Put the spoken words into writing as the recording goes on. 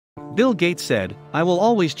Bill Gates said, "I will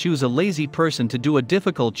always choose a lazy person to do a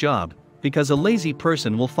difficult job, because a lazy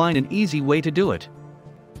person will find an easy way to do it."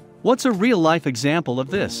 What's a real-life example of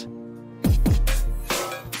this?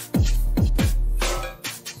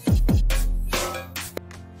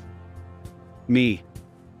 Me.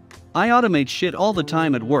 I automate shit all the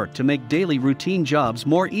time at work to make daily routine jobs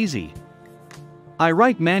more easy. I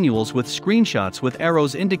write manuals with screenshots with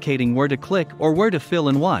arrows indicating where to click or where to fill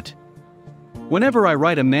in what. Whenever I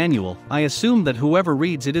write a manual, I assume that whoever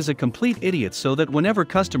reads it is a complete idiot, so that whenever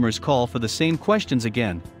customers call for the same questions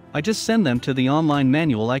again, I just send them to the online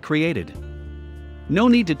manual I created. No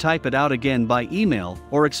need to type it out again by email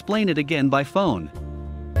or explain it again by phone.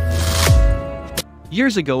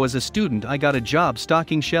 Years ago as a student, I got a job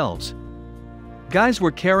stocking shelves. Guys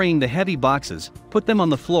were carrying the heavy boxes, put them on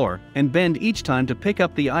the floor, and bend each time to pick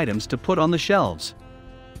up the items to put on the shelves.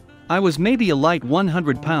 I was maybe a light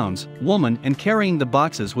 100 pounds woman, and carrying the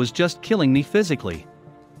boxes was just killing me physically.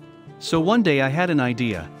 So one day I had an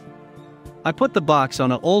idea. I put the box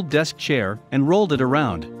on an old desk chair and rolled it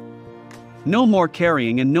around. No more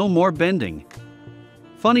carrying and no more bending.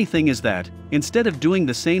 Funny thing is that, instead of doing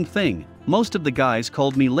the same thing, most of the guys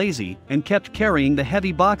called me lazy and kept carrying the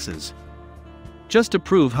heavy boxes. Just to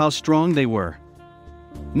prove how strong they were.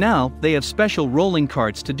 Now, they have special rolling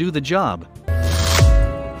carts to do the job.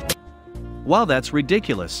 Wow, that's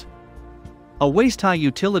ridiculous. A waist-high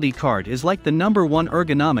utility cart is like the #1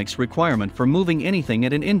 ergonomics requirement for moving anything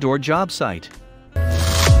at an indoor job site.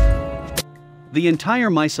 The entire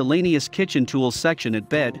miscellaneous kitchen tools section at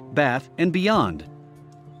Bed, Bath, and Beyond.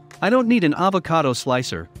 I don't need an avocado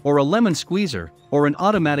slicer, or a lemon squeezer, or an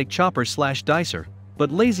automatic chopper/dicer,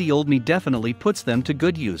 but lazy old me definitely puts them to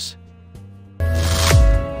good use.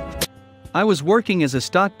 I was working as a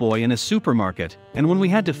stock boy in a supermarket, and when we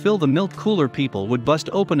had to fill the milk cooler, people would bust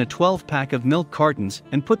open a 12-pack of milk cartons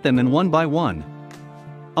and put them in one by one.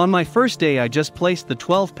 On my first day, I just placed the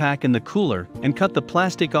 12-pack in the cooler and cut the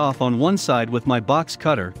plastic off on one side with my box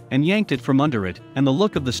cutter and yanked it from under it, and the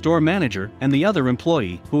look of the store manager and the other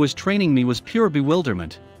employee who was training me was pure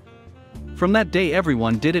bewilderment. From that day,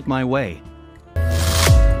 everyone did it my way.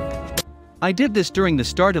 I did this during the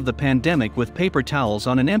start of the pandemic with paper towels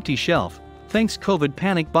on an empty shelf, thanks COVID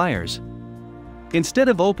panic buyers. Instead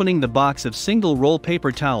of opening the box of single-roll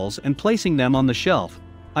paper towels and placing them on the shelf,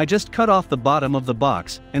 I just cut off the bottom of the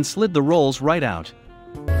box and slid the rolls right out.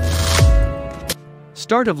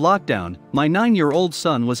 Start of lockdown, my 9-year-old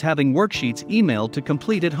son was having worksheets emailed to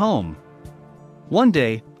complete at home. One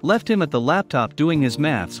day, left him at the laptop doing his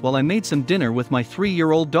maths while I made some dinner with my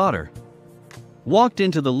 3-year-old daughter. Walked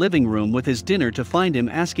into the living room with his dinner to find him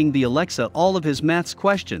asking the Alexa all of his maths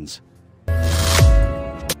questions.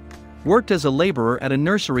 Worked as a laborer at a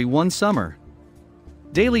nursery one summer.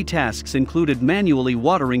 Daily tasks included manually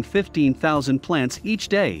watering 15,000 plants each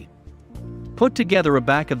day. Put together a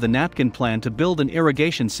back-of-the-napkin plan to build an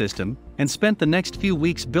irrigation system, and spent the next few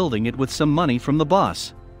weeks building it with some money from the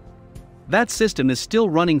boss. That system is still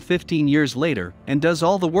running 15 years later and does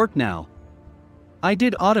all the work now. I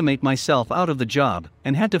did automate myself out of the job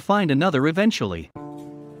and had to find another eventually.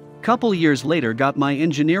 Couple years later, got my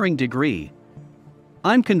engineering degree.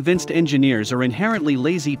 I'm convinced engineers are inherently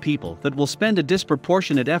lazy people that will spend a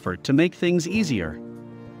disproportionate effort to make things easier.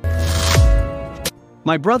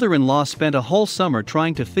 My brother-in-law spent a whole summer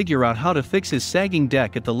trying to figure out how to fix his sagging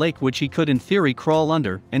deck at the lake, which he could in theory crawl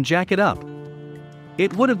under and jack it up.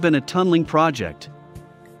 It would have been a tunneling project.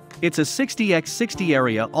 It's a 60x60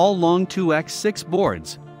 area, all long 2x6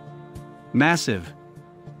 boards. Massive.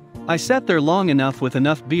 I sat there long enough with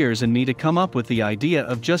enough beers in me to come up with the idea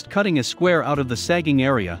of just cutting a square out of the sagging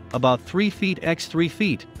area, about 3 feet x 3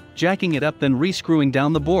 feet, jacking it up, then re-screwing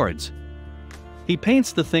down the boards. He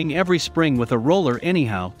paints the thing every spring with a roller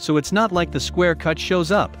anyhow, so it's not like the square cut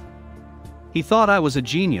shows up. He thought I was a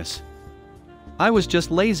genius. I was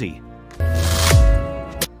just lazy.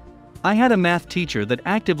 I had a math teacher that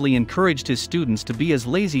actively encouraged his students to be as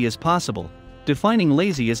lazy as possible, defining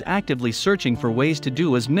lazy as actively searching for ways to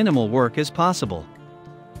do as minimal work as possible.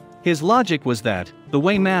 His logic was that, the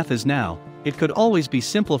way math is now, it could always be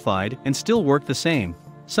simplified and still work the same.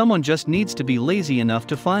 Someone just needs to be lazy enough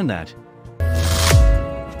to find that.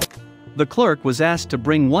 The clerk was asked to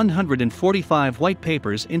bring 145 white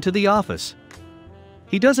papers into the office.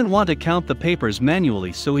 He doesn't want to count the papers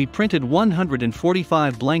manually, so he printed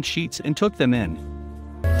 145 blank sheets and took them in.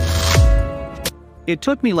 It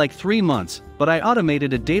took me like 3 months, but I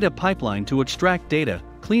automated a data pipeline to extract data,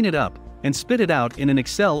 clean it up, and spit it out in an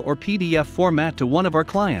Excel or PDF format to one of our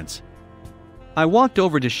clients. I walked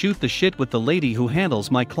over to shoot the shit with the lady who handles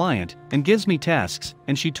my client and gives me tasks,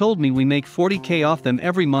 and she told me we make 40K off them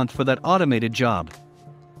every month for that automated job.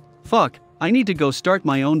 Fuck, I need to go start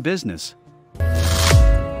my own business.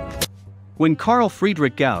 When Carl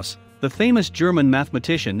Friedrich Gauss, the famous German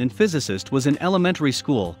mathematician and physicist, was in elementary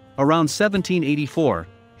school, around 1784,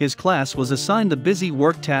 his class was assigned the busy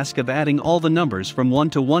work task of adding all the numbers from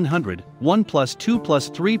 1 to 100, 1 plus 2 plus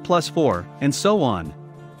 3 plus 4, and so on.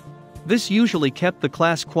 This usually kept the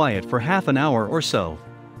class quiet for half an hour or so.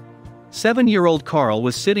 7-year-old Carl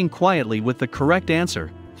was sitting quietly with the correct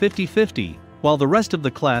answer, 50-50, while the rest of the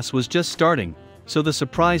class was just starting, so the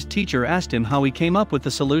surprised teacher asked him how he came up with the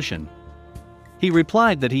solution. He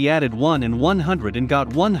replied that he added 1 and 100 and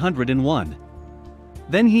got 101.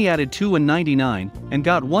 Then he added 2 and 99, and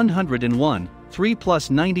got 101, 3 plus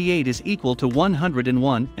 98 is equal to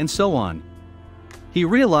 101, and so on. He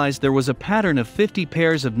realized there was a pattern of 50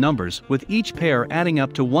 pairs of numbers with each pair adding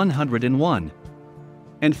up to 101.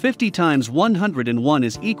 And 50 times 101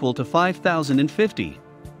 is equal to 5050.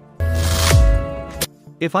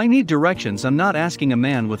 If I need directions, I'm not asking a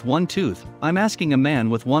man with one tooth, I'm asking a man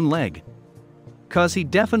with one leg. 'Cause he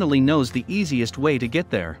definitely knows the easiest way to get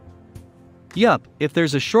there. Yup, if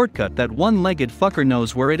there's a shortcut, that one-legged fucker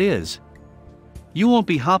knows where it is. You won't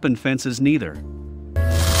be hopping fences neither.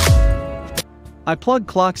 I plug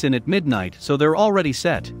clocks in at midnight so they're already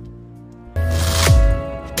set.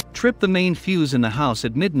 Trip the main fuse in the house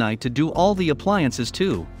at midnight to do all the appliances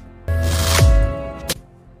too.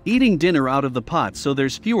 Eating dinner out of the pot so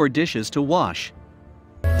there's fewer dishes to wash.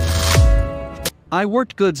 I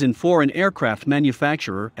worked goods in for an aircraft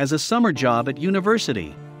manufacturer as a summer job at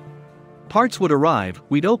university. Parts would arrive,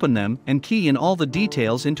 we'd open them, and key in all the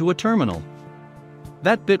details into a terminal.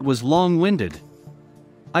 That bit was long-winded.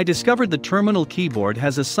 I discovered the terminal keyboard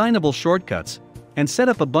has assignable shortcuts, and set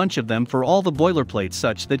up a bunch of them for all the boilerplates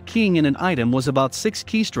such that keying in an item was about 6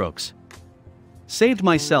 keystrokes. Saved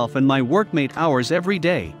myself and my workmate hours every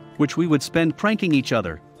day, which we would spend pranking each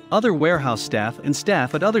other, other warehouse staff and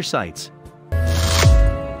staff at other sites.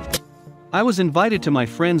 I was invited to my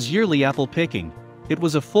friend's yearly apple picking. It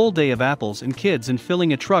was a full day of apples and kids and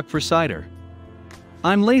filling a truck for cider.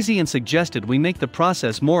 I'm lazy and suggested we make the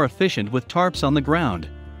process more efficient with tarps on the ground.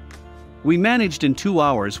 We managed in 2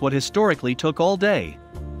 hours what historically took all day.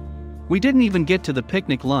 We didn't even get to the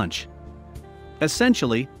picnic lunch.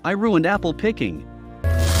 Essentially, I ruined apple picking.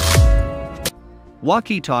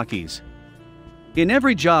 Walkie-talkies. In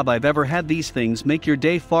every job I've ever had, these things make your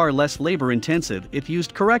day far less labor-intensive if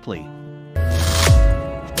used correctly.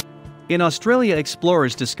 In Australia,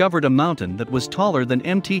 explorers discovered a mountain that was taller than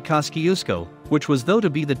Mt Kosciuszko, which was thought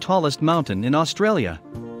to be the tallest mountain in Australia.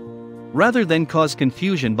 Rather than cause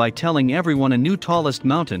confusion by telling everyone a new tallest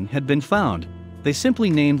mountain had been found, they simply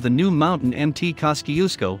named the new mountain Mt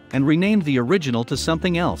Kosciuszko and renamed the original to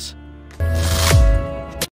something else.